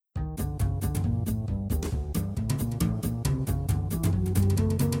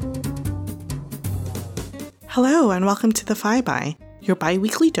Hello and welcome to the Flyby, your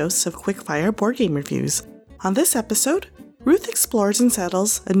bi-weekly dose of quick-fire board game reviews. On this episode, Ruth explores and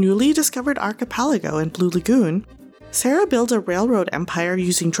settles a newly discovered archipelago in Blue Lagoon, Sarah builds a railroad empire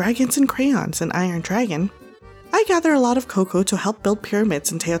using dragons and crayons in Iron Dragon, I gather a lot of cocoa to help build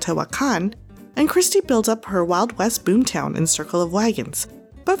pyramids in Teotihuacan, and Christy builds up her Wild West boomtown in Circle of Wagons.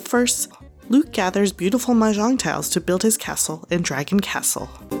 But first, Luke gathers beautiful mahjong tiles to build his castle in Dragon Castle.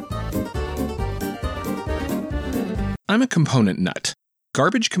 I'm a component nut.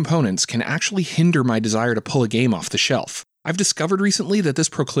 Garbage components can actually hinder my desire to pull a game off the shelf. I've discovered recently that this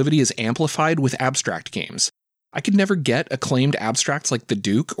proclivity is amplified with abstract games. I could never get acclaimed abstracts like the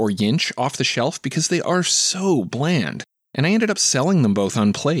Duke or Yinch off the shelf because they are so bland, and I ended up selling them both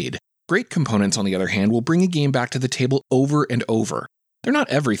unplayed. Great components, on the other hand, will bring a game back to the table over and over. They're not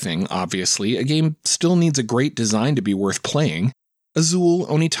everything, obviously. A game still needs a great design to be worth playing. Azul,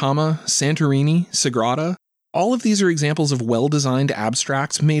 Onitama, Santorini, Sagrada, all of these are examples of well-designed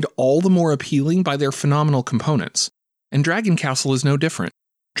abstracts made all the more appealing by their phenomenal components. And Dragon Castle is no different.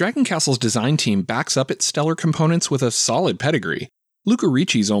 Dragon Castle's design team backs up its stellar components with a solid pedigree. Luca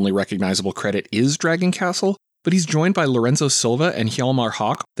Ricci's only recognizable credit is Dragon Castle, but he's joined by Lorenzo Silva and Hjalmar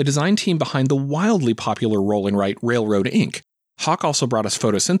Hawk, the design team behind the wildly popular Roll and Write Railroad Inc. Hawk also brought us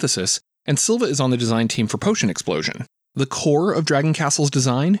Photosynthesis, and Silva is on the design team for Potion Explosion. The core of Dragon Castle's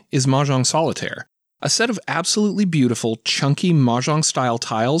design is Mahjong Solitaire. A set of absolutely beautiful, chunky Mahjong-style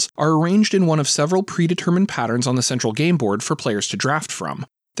tiles are arranged in one of several predetermined patterns on the central game board for players to draft from.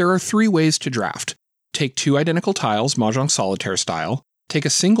 There are 3 ways to draft. Take 2 identical tiles, Mahjong Solitaire style, take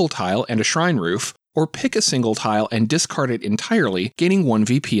a single tile and a shrine roof, or pick a single tile and discard it entirely, gaining 1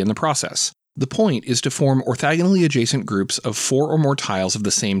 VP in the process. The point is to form orthogonally adjacent groups of 4 or more tiles of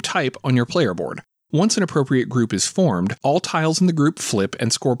the same type on your player board. Once an appropriate group is formed, all tiles in the group flip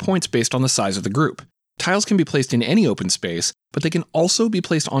and score points based on the size of the group. Tiles can be placed in any open space, but they can also be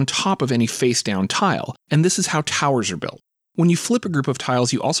placed on top of any face-down tile, and this is how towers are built. When you flip a group of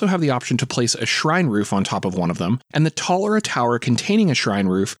tiles, you also have the option to place a shrine roof on top of one of them, and the taller a tower containing a shrine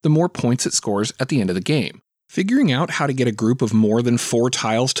roof, the more points it scores at the end of the game. Figuring out how to get a group of more than 4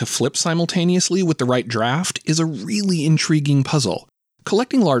 tiles to flip simultaneously with the right draft is a really intriguing puzzle.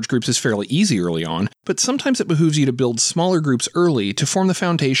 Collecting large groups is fairly easy early on, but sometimes it behooves you to build smaller groups early to form the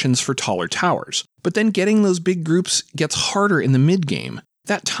foundations for taller towers. But then getting those big groups gets harder in the mid-game.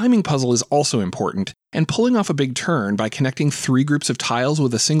 That timing puzzle is also important, and pulling off a big turn by connecting 3 groups of tiles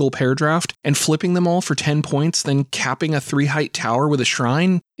with a single pair draft and flipping them all for 10 points, then capping a 3-height tower with a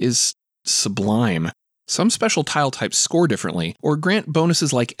shrine is sublime. Some special tile types score differently, or grant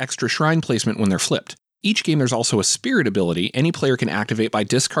bonuses like extra shrine placement when they're flipped. Each game there's also a spirit ability any player can activate by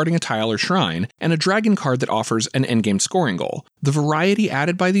discarding a tile or shrine, and a dragon card that offers an endgame scoring goal. The variety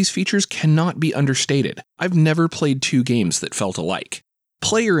added by these features cannot be understated. I've never played 2 games that felt alike.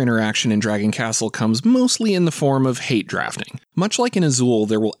 Player interaction in Dragon Castle comes mostly in the form of hate drafting. Much like in Azul,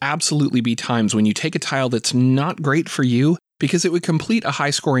 there will absolutely be times when you take a tile that's not great for you because it would complete a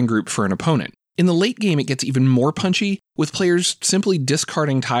high-scoring group for an opponent. In the late game, it gets even more punchy, with players simply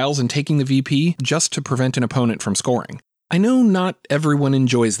discarding tiles and taking the VP just to prevent an opponent from scoring. I know not everyone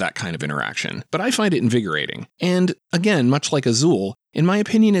enjoys that kind of interaction, but I find it invigorating. And, again, much like Azul, in my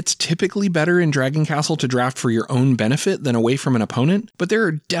opinion, it's typically better in Dragon Castle to draft for your own benefit than away from an opponent, but there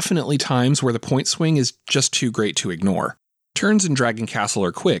are definitely times where the point swing is just too great to ignore. Turns in Dragon Castle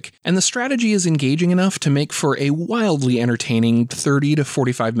are quick, and the strategy is engaging enough to make for a wildly entertaining 30 to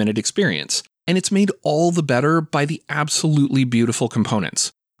 45 minute experience. And it's made all the better by the absolutely beautiful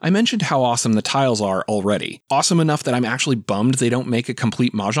components. I mentioned how awesome the tiles are already. Awesome enough that I'm actually bummed they don't make a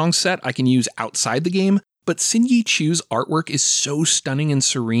complete Mahjong set I can use outside the game, but Sinyi Chu's artwork is so stunning and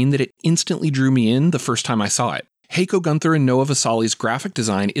serene that it instantly drew me in the first time I saw it. Heiko Gunther and Noah Vasali's graphic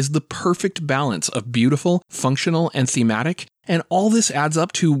design is the perfect balance of beautiful, functional, and thematic, and all this adds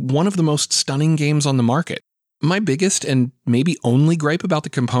up to one of the most stunning games on the market. My biggest and maybe only gripe about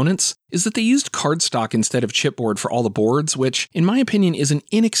the components is that they used cardstock instead of chipboard for all the boards, which, in my opinion, is an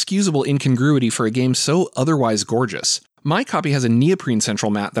inexcusable incongruity for a game so otherwise gorgeous. My copy has a neoprene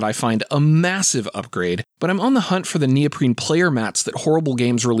central mat that I find a massive upgrade, but I'm on the hunt for the neoprene player mats that Horrible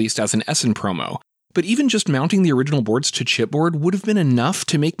Games released as an Essen promo. But even just mounting the original boards to chipboard would have been enough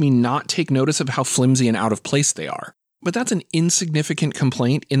to make me not take notice of how flimsy and out of place they are. But that's an insignificant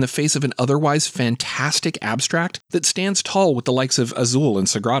complaint in the face of an otherwise fantastic abstract that stands tall with the likes of Azul and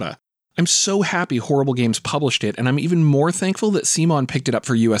Sagrada. I'm so happy Horrible Games published it, and I'm even more thankful that CMON picked it up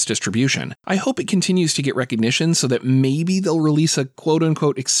for US distribution. I hope it continues to get recognition so that maybe they'll release a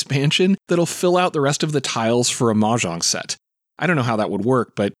quote-unquote expansion that'll fill out the rest of the tiles for a Mahjong set. I don't know how that would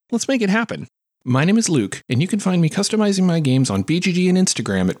work, but let's make it happen. My name is Luke, and you can find me customizing my games on BGG and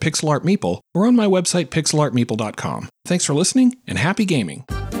Instagram at pixelartmeeple or on my website pixelartmeeple.com. Thanks for listening, and happy gaming!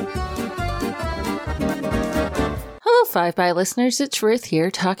 Hello 5x listeners, it's Ruth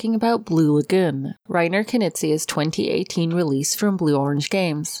here talking about Blue Lagoon, Reiner Knizia's 2018 release from Blue Orange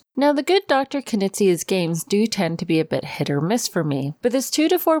Games. Now, the good Dr. Knizia's games do tend to be a bit hit or miss for me, but this 2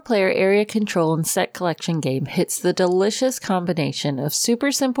 to 4 player area control and set collection game hits the delicious combination of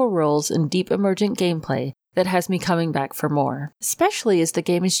super simple rules and deep emergent gameplay that has me coming back for more, especially as the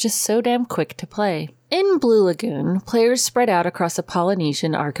game is just so damn quick to play. In Blue Lagoon, players spread out across a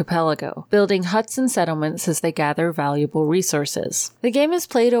Polynesian archipelago, building huts and settlements as they gather valuable resources. The game is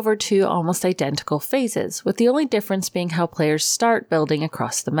played over 2 almost identical phases, with the only difference being how players start building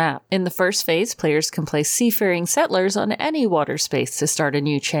across the map. In the first phase, players can place seafaring settlers on any water space to start a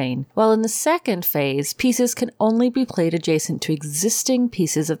new chain, while in the second phase, pieces can only be played adjacent to existing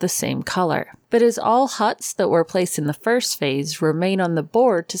pieces of the same color. But as all huts that were placed in the first phase remain on the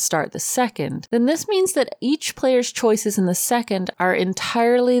board to start the second, then this means that each player's choices in the second are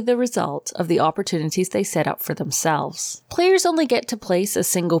entirely the result of the opportunities they set up for themselves. Players only get to place a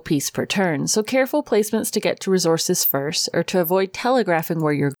single piece per turn, so careful placements to get to resources first or to avoid telegraphing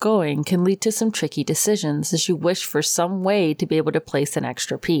where you're going can lead to some tricky decisions as you wish for some way to be able to place an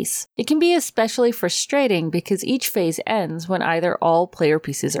extra piece. It can be especially frustrating because each phase ends when either all player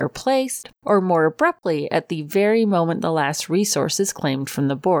pieces are placed or more abruptly at the very moment the last resource is claimed from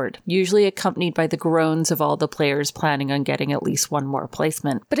the board, usually accompanied by the groans of all the players planning on getting at least one more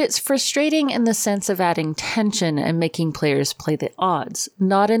placement. But it's frustrating in the sense of adding tension and making players play the odds,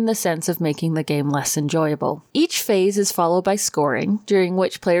 not in the sense of making the game less enjoyable. Each phase is followed by scoring, during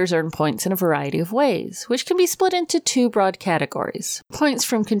which players earn points in a variety of ways, which can be split into 2 broad categories: points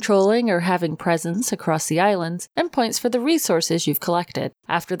from controlling or having presence across the islands, and points for the resources you've collected.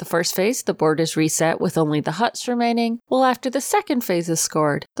 After the first phase, the board is reset with only the huts remaining, while after the second phase is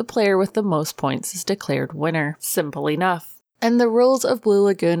scored, the player with the most points is declared winner. Simple enough. And the rules of Blue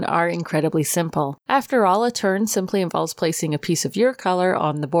Lagoon are incredibly simple. After all, a turn simply involves placing a piece of your color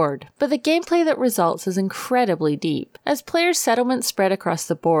on the board. But the gameplay that results is incredibly deep. As players' settlements spread across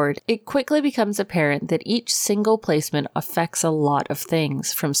the board, it quickly becomes apparent that each single placement affects a lot of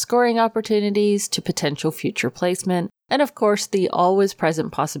things, from scoring opportunities to potential future placement, and of course the always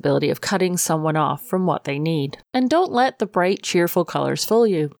present possibility of cutting someone off from what they need. And don't let the bright, cheerful colors fool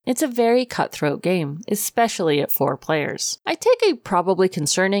you. It's a very cutthroat game, especially at 4 players. I take a probably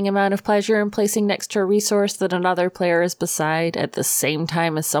concerning amount of pleasure in placing next to a resource that another player is beside at the same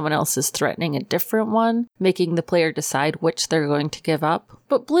time as someone else is threatening a different one, making the player decide which they're going to give up.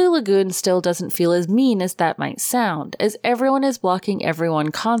 But Blue Lagoon still doesn't feel as mean as that might sound, as everyone is blocking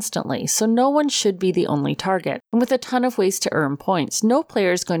everyone constantly, so no one should be the only target. And with a ton of ways to earn points, no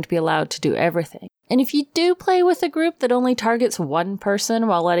player is going to be allowed to do everything. And if you do play with a group that only targets one person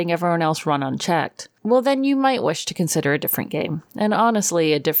while letting everyone else run unchecked, well then you might wish to consider a different game, and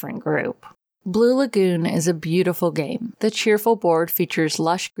honestly a different group. Blue Lagoon is a beautiful game. The cheerful board features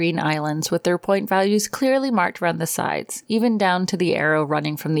lush green islands with their point values clearly marked around the sides, even down to the arrow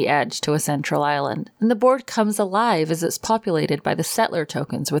running from the edge to a central island. And the board comes alive as it's populated by the settler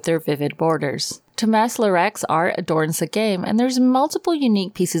tokens with their vivid borders. Thomas Larec's art adorns the game, and there's multiple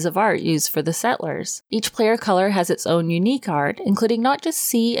unique pieces of art used for the settlers. Each player color has its own unique art, including not just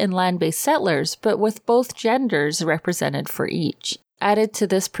sea and land-based settlers, but with both genders represented for each. Added to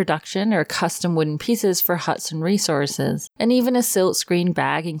this production are custom wooden pieces for huts and resources, and even a silkscreen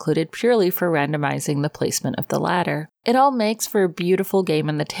bag included purely for randomizing the placement of the latter. It all makes for a beautiful game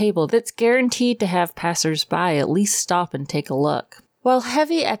on the table that's guaranteed to have passers-by at least stop and take a look. While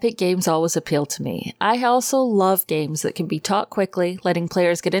heavy epic games always appeal to me, I also love games that can be taught quickly, letting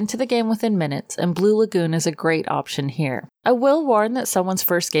players get into the game within minutes, and Blue Lagoon is a great option here. I will warn that someone's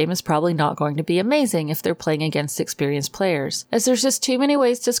first game is probably not going to be amazing if they're playing against experienced players, as there's just too many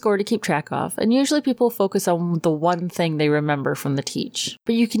ways to score to keep track of, and usually people focus on the one thing they remember from the teach.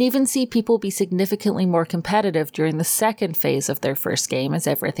 But you can even see people be significantly more competitive during the second phase of their first game as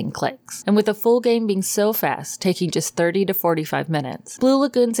everything clicks. And with a full game being so fast, taking just 30 to 45 minutes, Blue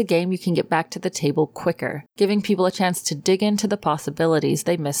Lagoon's a game you can get back to the table quicker, giving people a chance to dig into the possibilities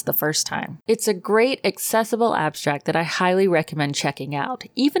they missed the first time. It's a great, accessible abstract that I highly recommend checking out,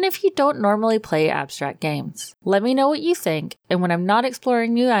 even if you don't normally play abstract games. Let me know what you think, and when I'm not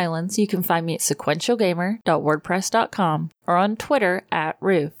exploring new islands, you can find me at sequentialgamer.wordpress.com or on Twitter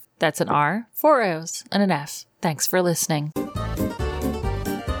 @Ruth. That's an R, 4 O's, and an F. Thanks for listening.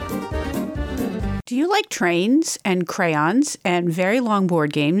 Do you like trains and crayons and very long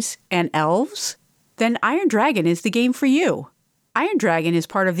board games and elves? Then Iron Dragon is the game for you. Iron Dragon is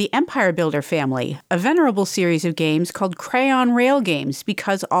part of the Empire Builder family, a venerable series of games called Crayon Rail games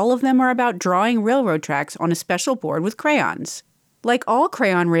because all of them are about drawing railroad tracks on a special board with crayons. Like all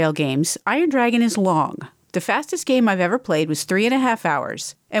Crayon Rail games, Iron Dragon is long. The fastest game I've ever played was 3.5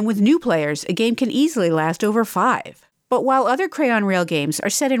 hours, and with new players, a game can easily last over 5. But while other Crayon Rail games are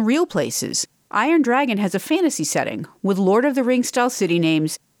set in real places, Iron Dragon has a fantasy setting with Lord of the Rings-style city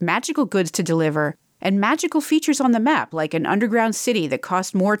names, magical goods to deliver, and magical features on the map like an underground city that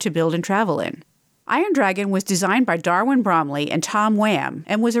costs more to build and travel in. Iron Dragon was designed by Darwin Bromley and Tom Wham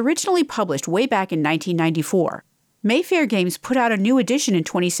and was originally published way back in 1994. Mayfair Games put out a new edition in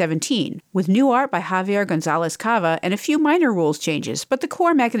 2017 with new art by Javier Gonzalez Cava and a few minor rules changes, but the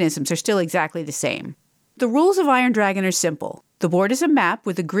core mechanisms are still exactly the same. The rules of Iron Dragon are simple. The board is a map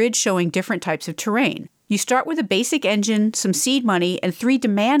with a grid showing different types of terrain. You start with a basic engine, some seed money, and 3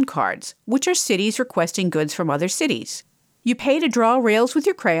 demand cards, which are cities requesting goods from other cities. You pay to draw rails with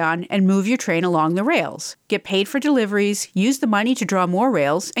your crayon and move your train along the rails, get paid for deliveries, use the money to draw more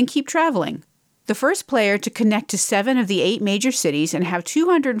rails, and keep traveling. The first player to connect to 7 of the 8 major cities and have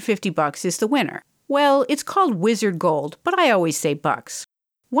 $250 is the winner. Well, it's called Wizard Gold, but I always say bucks.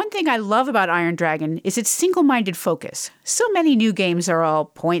 One thing I love about Iron Dragon is its single-minded focus. So many new games are all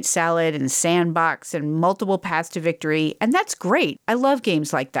point salad and sandbox and multiple paths to victory, and that's great. I love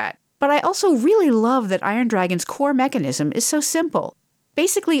games like that. But I also really love that Iron Dragon's core mechanism is so simple.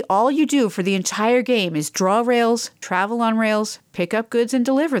 Basically, all you do for the entire game is draw rails, travel on rails, pick up goods, and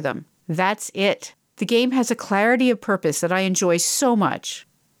deliver them. That's it. The game has a clarity of purpose that I enjoy so much.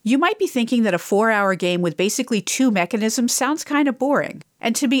 You might be thinking that a 4-hour game with basically 2 mechanisms sounds kind of boring.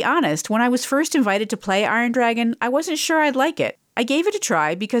 And to be honest, when I was first invited to play Iron Dragon, I wasn't sure I'd like it. I gave it a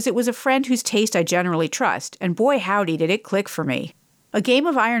try because it was a friend whose taste I generally trust, and boy howdy did it click for me. A game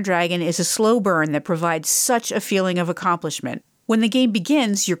of Iron Dragon is a slow burn that provides such a feeling of accomplishment. When the game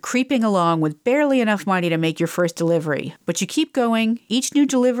begins, you're creeping along with barely enough money to make your first delivery. But you keep going, each new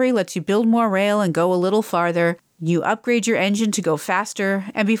delivery lets you build more rail and go a little farther. You upgrade your engine to go faster,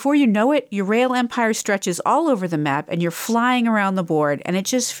 and before you know it, your rail empire stretches all over the map and you're flying around the board, and it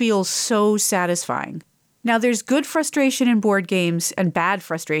just feels so satisfying. Now, there's good frustration in board games and bad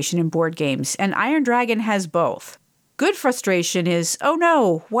frustration in board games, and Iron Dragon has both. Good frustration is, oh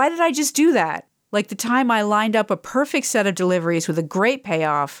no, why did I just do that? Like the time I lined up a perfect set of deliveries with a great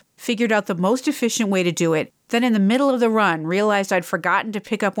payoff, figured out the most efficient way to do it, then in the middle of the run realized I'd forgotten to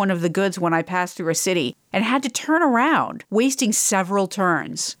pick up one of the goods when I passed through a city, and had to turn around, wasting several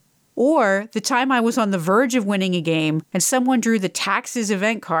turns. Or the time I was on the verge of winning a game, and someone drew the taxes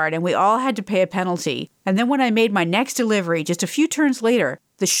event card and we all had to pay a penalty, and then when I made my next delivery just a few turns later,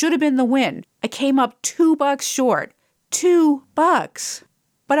 this should have been the win, I came up $2 short. $2.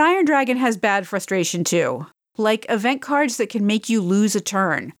 But Iron Dragon has bad frustration too. Like event cards that can make you lose a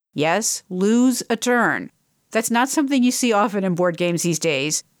turn. Yes, lose a turn. That's not something you see often in board games these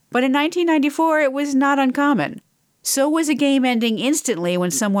days, but in 1994 it was not uncommon. So was a game ending instantly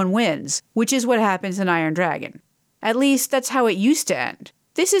when someone wins, which is what happens in Iron Dragon. At least that's how it used to end.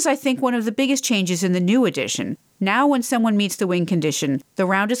 This is, I think, one of the biggest changes in the new edition. Now when someone meets the win condition, the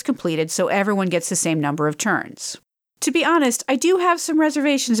round is completed so everyone gets the same number of turns. To be honest, I do have some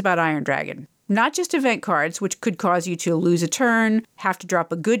reservations about Iron Dragon. Not just event cards, which could cause you to lose a turn, have to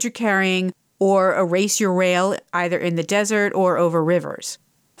drop a good you're carrying, or erase your rail either in the desert or over rivers.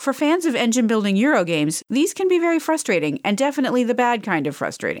 For fans of engine-building Euro games, these can be very frustrating, and definitely the bad kind of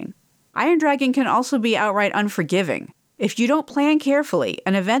frustrating. Iron Dragon can also be outright unforgiving. If you don't plan carefully,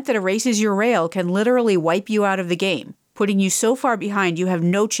 an event that erases your rail can literally wipe you out of the game, putting you so far behind you have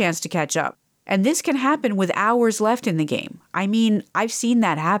no chance to catch up. And this can happen with hours left in the game. I mean, I've seen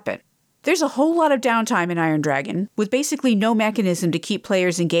that happen. There's a whole lot of downtime in Iron Dragon, with basically no mechanism to keep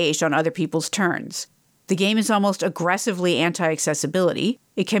players engaged on other people's turns. The game is almost aggressively anti-accessibility.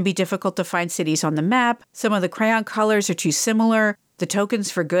 It can be difficult to find cities on the map, some of the crayon colors are too similar, the tokens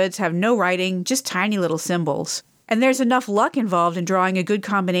for goods have no writing, just tiny little symbols. And there's enough luck involved in drawing a good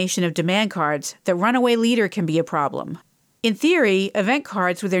combination of demand cards that Runaway Leader can be a problem. In theory, event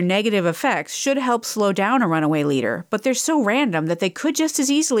cards with their negative effects should help slow down a runaway leader, but they're so random that they could just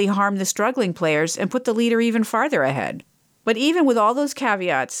as easily harm the struggling players and put the leader even farther ahead. But even with all those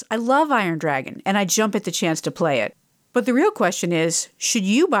caveats, I love Iron Dragon, and I jump at the chance to play it. But the real question is, should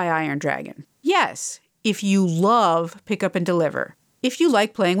you buy Iron Dragon? Yes, if you love pick up and deliver. If you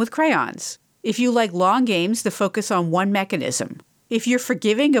like playing with crayons. If you like long games that focus on one mechanism. If you're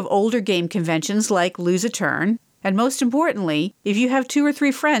forgiving of older game conventions like lose a turn. And most importantly, if you have 2 or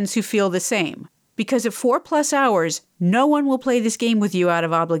 3 friends who feel the same. Because at 4+ hours, no one will play this game with you out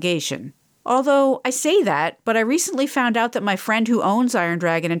of obligation. Although I say that, but I recently found out that my friend who owns Iron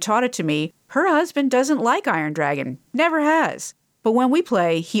Dragon and taught it to me, her husband doesn't like Iron Dragon. Never has. But when we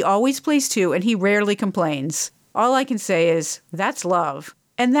play, he always plays too, and he rarely complains. All I can say is, that's love.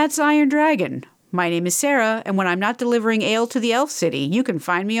 And that's Iron Dragon. My name is Sarah, and when I'm not delivering ale to the Elf City, you can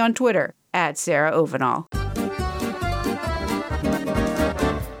find me on Twitter, @SarahOvenall.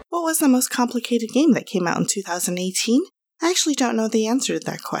 What was the most complicated game that came out in 2018? I actually don't know the answer to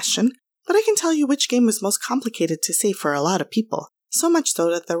that question, but I can tell you which game was most complicated to say for a lot of people, so much so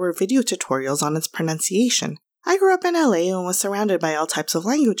that there were video tutorials on its pronunciation. I grew up in LA and was surrounded by all types of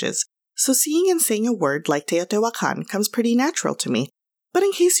languages, so seeing and saying a word like Teotihuacan comes pretty natural to me. But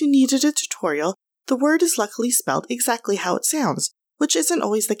in case you needed a tutorial, the word is luckily spelled exactly how it sounds, which isn't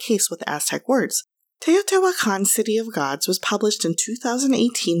always the case with Aztec words. Teotihuacan City of Gods was published in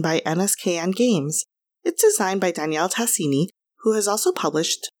 2018 by NSKN Games. It's designed by Daniele Tassini, who has also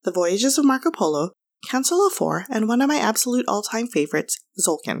published The Voyages of Marco Polo, Council of Four, and one of my absolute all-time favorites,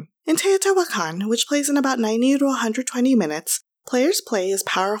 Zolkin. In Teotihuacan, which plays in about 90 to 120 minutes, players play as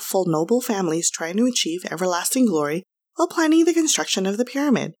powerful noble families trying to achieve everlasting glory while planning the construction of the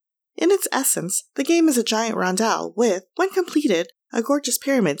pyramid. In its essence, the game is a giant rondel with, when completed, a gorgeous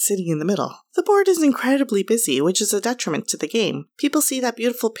pyramid sitting in the middle. The board is incredibly busy, which is a detriment to the game. People see that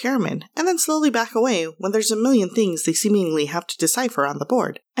beautiful pyramid, and then slowly back away when there's a million things they seemingly have to decipher on the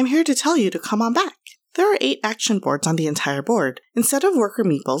board. I'm here to tell you to come on back. There are 8 action boards on the entire board. Instead of worker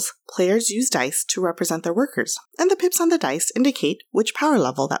meeples, players use dice to represent their workers, and the pips on the dice indicate which power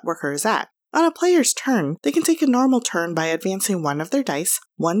level that worker is at. On a player's turn, they can take a normal turn by advancing one of their dice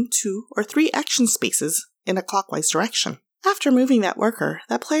 1, 2, or 3 action spaces in a clockwise direction. After moving that worker,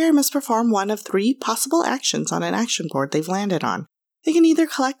 that player must perform one of 3 possible actions on an action board they've landed on. They can either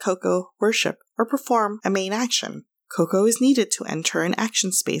collect cocoa, worship, or perform a main action. Cocoa is needed to enter an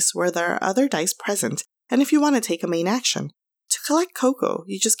action space where there are other dice present, and if you want to take a main action. To collect cocoa,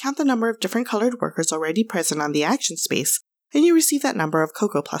 you just count the number of different colored workers already present on the action space, and you receive that number of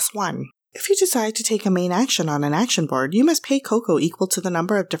cocoa plus 1. If you decide to take a main action on an action board, you must pay cocoa equal to the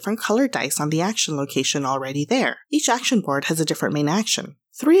number of different colored dice on the action location already there. Each action board has a different main action.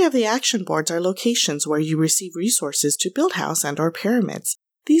 3 of the action boards are locations where you receive resources to build house and or pyramids.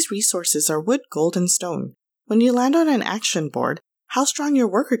 These resources are wood, gold, and stone. When you land on an action board, how strong your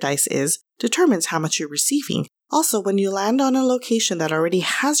worker dice is determines how much you're receiving. Also, when you land on a location that already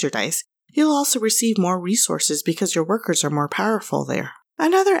has your dice, you'll also receive more resources because your workers are more powerful there.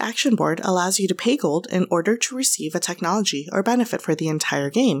 Another action board allows you to pay gold in order to receive a technology or benefit for the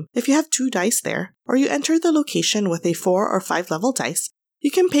entire game. If you have 2 dice there, or you enter the location with a 4 or 5 level dice, you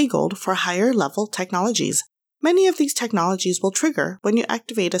can pay gold for higher level technologies. Many of these technologies will trigger when you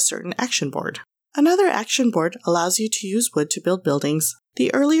activate a certain action board. Another action board allows you to use wood to build buildings.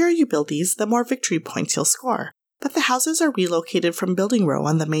 The earlier you build these, the more victory points you'll score. But the houses are relocated from building row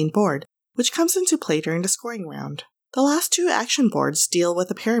on the main board, which comes into play during the scoring round. The last 2 action boards deal with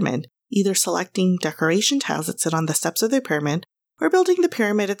a pyramid, either selecting decoration tiles that sit on the steps of the pyramid, or building the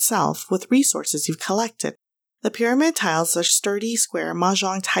pyramid itself with resources you've collected. The pyramid tiles are sturdy, square,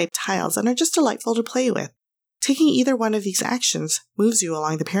 mahjong-type tiles and are just delightful to play with. Taking either one of these actions moves you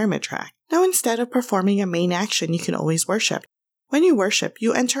along the pyramid track. Now instead of performing a main action, you can always worship. When you worship,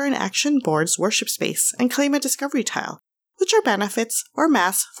 you enter an action board's worship space and claim a discovery tile, which are benefits or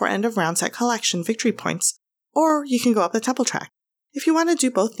mass for end-of-round set collection victory points. Or you can go up the temple track. If you want to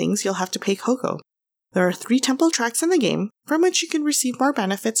do both things, you'll have to pay cocoa. There are 3 temple tracks in the game, from which you can receive more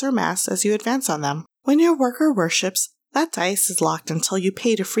benefits or mass as you advance on them. When your worker worships, that dice is locked until you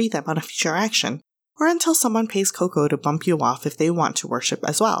pay to free them on a future action, or until someone pays cocoa to bump you off if they want to worship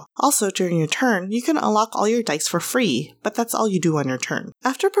as well. Also, during your turn, you can unlock all your dice for free, but that's all you do on your turn.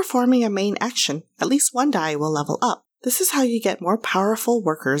 After performing a main action, at least 1 die will level up. This is how you get more powerful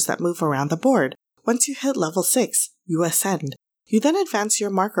workers that move around the board. Once you hit level 6, you ascend. You then advance your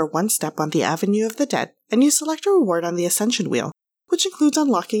marker 1 step on the Avenue of the Dead, and you select a reward on the Ascension wheel, which includes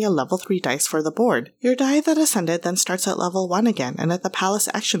unlocking a level 3 dice for the board. Your die that ascended then starts at level 1 again and at the Palace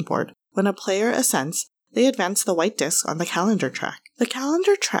action board. When a player ascends, they advance the white disc on the calendar track. The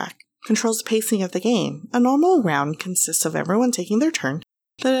calendar track controls the pacing of the game. A normal round consists of everyone taking their turn,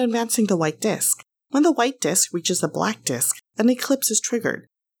 then advancing the white disc. When the white disc reaches the black disc, an eclipse is triggered.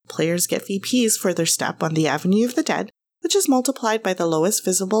 Players get VPs for their step on the Avenue of the Dead, which is multiplied by the lowest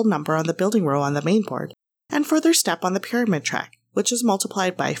visible number on the building row on the main board, and for their step on the pyramid track, which is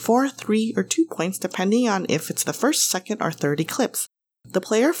multiplied by 4, 3, or 2 points depending on if it's the first, second, or third eclipse. The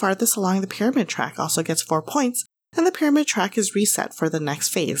player farthest along the pyramid track also gets 4 points, and the pyramid track is reset for the next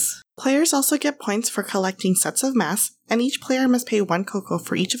phase. Players also get points for collecting sets of mass, and each player must pay 1 cocoa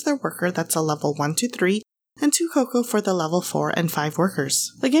for each of their worker that's a level 1 to 3, and 2 cocoa for the level 4 and 5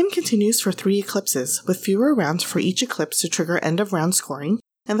 workers. The game continues for 3 eclipses, with fewer rounds for each eclipse to trigger end-of-round scoring,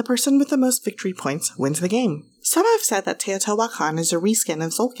 and the person with the most victory points wins the game. Some have said that Teotihuacan is a reskin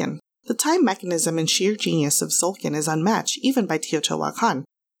of Tzolk'in. The time mechanism and sheer genius of Tzolk'in is unmatched, even by Teotihuacan.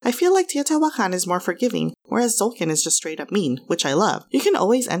 I feel like Teotihuacan is more forgiving, whereas Tzolk'in is just straight up mean, which I love. You can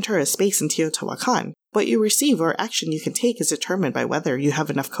always enter a space in Teotihuacan. What you receive or action you can take is determined by whether you have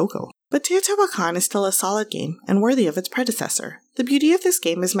enough cocoa. But Teotihuacan is still a solid game, and worthy of its predecessor. The beauty of this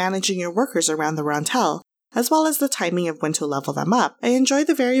game is managing your workers around the Roundel, as well as the timing of when to level them up. I enjoy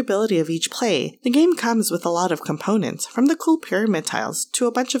the variability of each play. The game comes with a lot of components, from the cool pyramid tiles to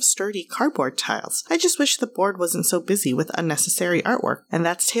a bunch of sturdy cardboard tiles. I just wish the board wasn't so busy with unnecessary artwork. And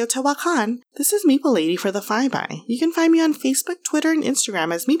that's Teotihuacan. This is Meeple Lady for the Flyby. You can find me on Facebook, Twitter, and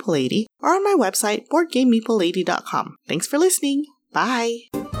Instagram as Meeple Lady, or on my website, boardgamemeeplelady.com. Thanks for listening. Bye!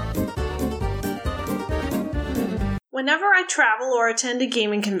 Whenever I travel or attend a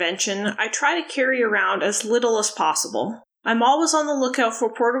gaming convention, I try to carry around as little as possible. I'm always on the lookout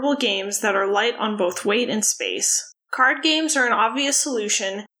for portable games that are light on both weight and space. Card games are an obvious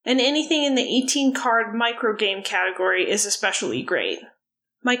solution, and anything in the 18-card microgame category is especially great.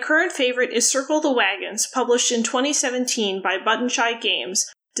 My current favorite is Circle the Wagons, published in 2017 by Button Shy Games,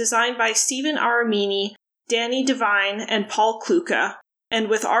 designed by Stephen Aramini, Danny Devine, and Paul Kluka, and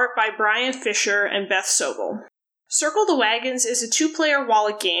with art by Brian Fisher and Beth Sobel. Circle the Wagons is a 2-player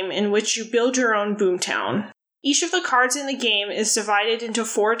wallet game in which you build your own boomtown. Each of the cards in the game is divided into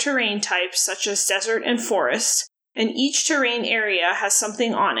 4 terrain types such as desert and forest, and each terrain area has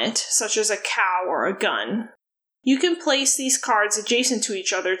something on it, such as a cow or a gun. You can place these cards adjacent to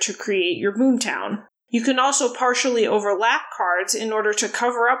each other to create your boomtown. You can also partially overlap cards in order to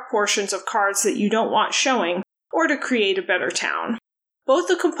cover up portions of cards that you don't want showing, or to create a better town. Both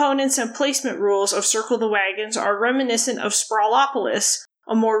the components and placement rules of Circle the Wagons are reminiscent of Sprawlopolis,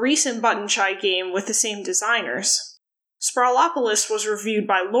 a more recent Button Shy game with the same designers. Sprawlopolis was reviewed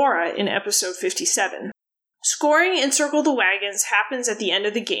by Laura in episode 57. Scoring in Circle the Wagons happens at the end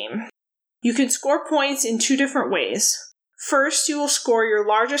of the game. You can score points in 2 different ways. First, you will score your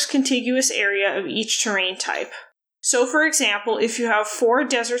largest contiguous area of each terrain type. So, for example, if you have 4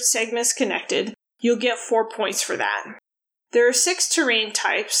 desert segments connected, you'll get 4 points for that. There are 6 terrain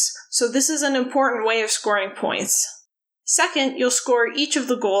types, so this is an important way of scoring points. Second, you'll score each of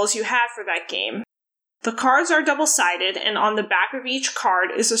the goals you had for that game. The cards are double-sided, and on the back of each card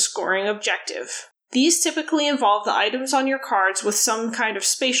is a scoring objective. These typically involve the items on your cards with some kind of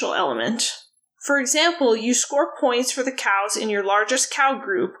spatial element. For example, you score points for the cows in your largest cow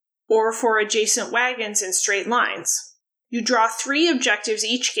group, or for adjacent wagons in straight lines. You draw 3 objectives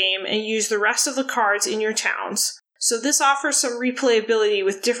each game and use the rest of the cards in your towns. So this offers some replayability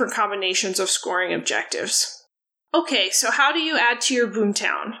with different combinations of scoring objectives. Okay, so how do you add to your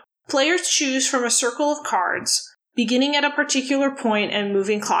boomtown? Players choose from a circle of cards, beginning at a particular point and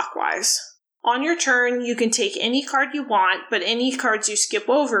moving clockwise. On your turn, you can take any card you want, but any cards you skip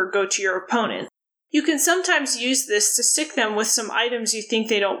over go to your opponent. You can sometimes use this to stick them with some items you think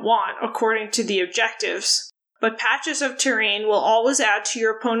they don't want, according to the objectives. But patches of terrain will always add to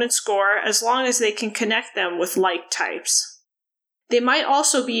your opponent's score as long as they can connect them with like types. They might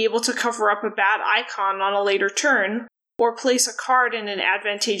also be able to cover up a bad icon on a later turn, or place a card in an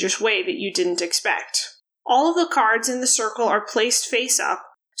advantageous way that you didn't expect. All of the cards in the circle are placed face up,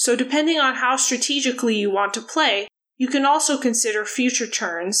 so depending on how strategically you want to play, you can also consider future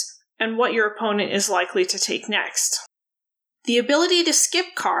turns and what your opponent is likely to take next. The ability to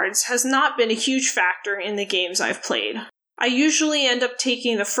skip cards has not been a huge factor in the games I've played. I usually end up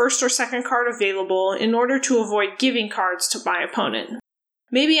taking the first or second card available in order to avoid giving cards to my opponent.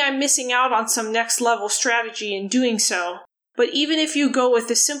 Maybe I'm missing out on some next level strategy in doing so, but even if you go with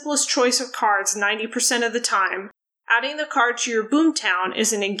the simplest choice of cards 90% of the time, adding the card to your boomtown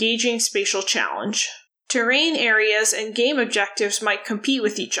is an engaging spatial challenge. Terrain areas and game objectives might compete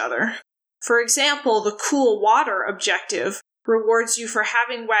with each other. For example, the Cool Water objective rewards you for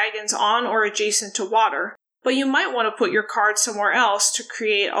having wagons on or adjacent to water, but you might want to put your card somewhere else to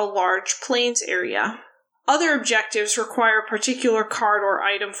create a large plains area. Other objectives require particular card or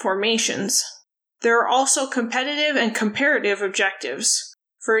item formations. There are also competitive and comparative objectives.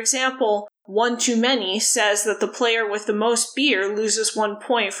 For example, One Too Many says that the player with the most beer loses 1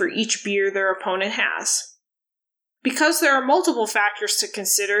 point for each beer their opponent has. Because there are multiple factors to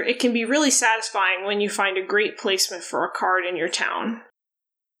consider, it can be really satisfying when you find a great placement for a card in your town.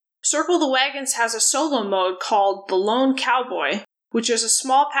 Circle the Wagons has a solo mode called The Lone Cowboy, which is a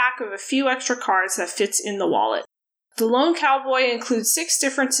small pack of a few extra cards that fits in the wallet. The Lone Cowboy includes 6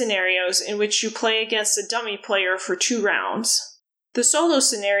 different scenarios in which you play against a dummy player for 2 rounds. The solo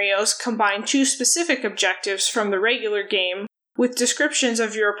scenarios combine 2 specific objectives from the regular game with descriptions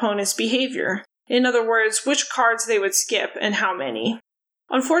of your opponent's behavior. In other words, which cards they would skip and how many.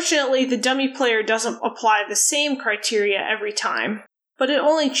 Unfortunately, the dummy player doesn't apply the same criteria every time, but it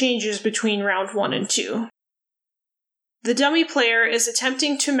only changes between round 1 and 2. The dummy player is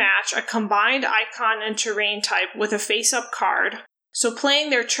attempting to match a combined icon and terrain type with a face-up card, so playing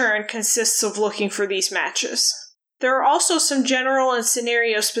their turn consists of looking for these matches. There are also some general and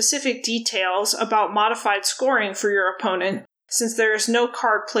scenario-specific details about modified scoring for your opponent, since there is no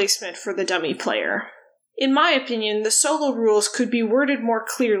card placement for the dummy player. In my opinion, the solo rules could be worded more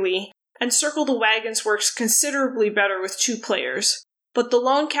clearly, and Circle the Wagons works considerably better with 2 players. But the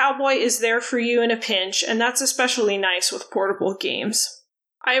Lone Cowboy is there for you in a pinch, and that's especially nice with portable games.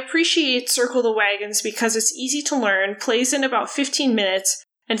 I appreciate Circle the Wagons because it's easy to learn, plays in about 15 minutes,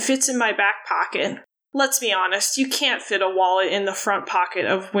 and fits in my back pocket. Let's be honest, you can't fit a wallet in the front pocket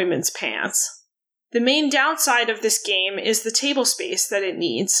of women's pants. The main downside of this game is the table space that it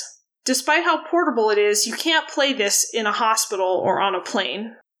needs. Despite how portable it is, you can't play this in a hospital or on a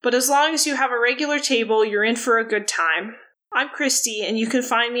plane. But as long as you have a regular table, you're in for a good time. I'm Christy, and you can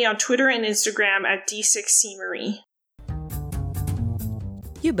find me on Twitter and Instagram at D6CMarie.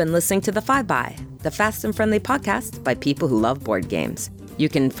 You've been listening to The 5by, the fast and friendly podcast by people who love board games. You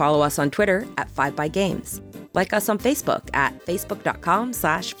can follow us on Twitter at 5bygames. Like us on Facebook at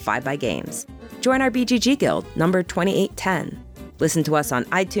facebook.com/5bygames. Join our BGG Guild, number 2810. Listen to us on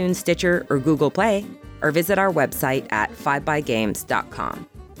iTunes, Stitcher, or Google Play, or visit our website at 5bygames.com.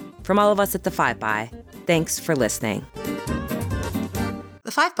 From all of us at The 5by, thanks for listening.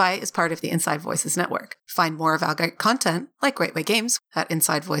 The 5by is part of the Inside Voices Network. Find more of our great content, like Great Way Games, at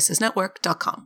InsideVoicesNetwork.com.